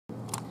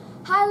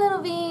Hi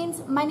Little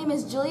Beans, my name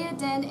is Julia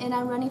Dinh and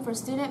I'm running for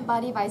Student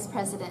Body Vice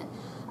President.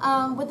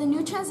 With the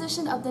new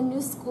transition of the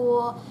new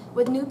school,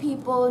 with new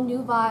people, new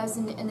vibes,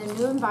 and a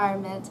new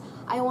environment,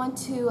 I want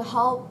to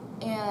help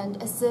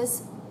and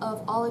assist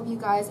of all of you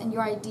guys and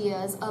your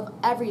ideas of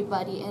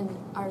everybody in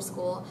our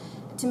school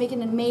to make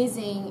it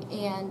amazing.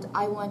 And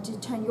I want to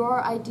turn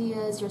your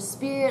ideas, your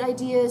spirit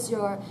ideas,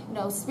 your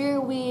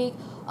Spirit Week,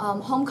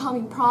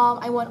 homecoming prom.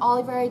 I want all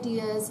of your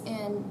ideas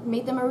and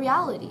make them a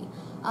reality.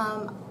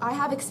 I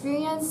have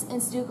experience in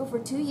Stuco for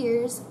 2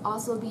 years,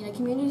 also being a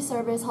community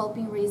service,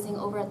 helping raising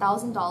over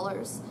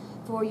 $1,000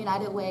 for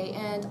United Way,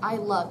 and I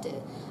loved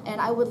it.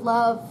 And I would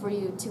love for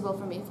you to vote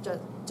for me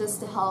just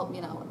to help,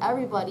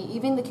 everybody,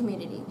 even the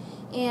community.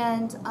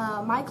 And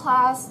my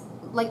class,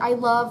 I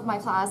love my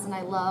class and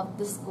I love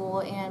the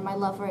school, and my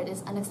love for it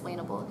is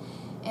unexplainable.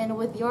 And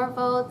with your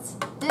votes,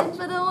 Dinh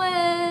for the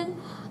win,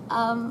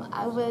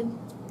 I would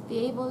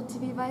be able to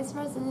be Vice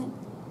President.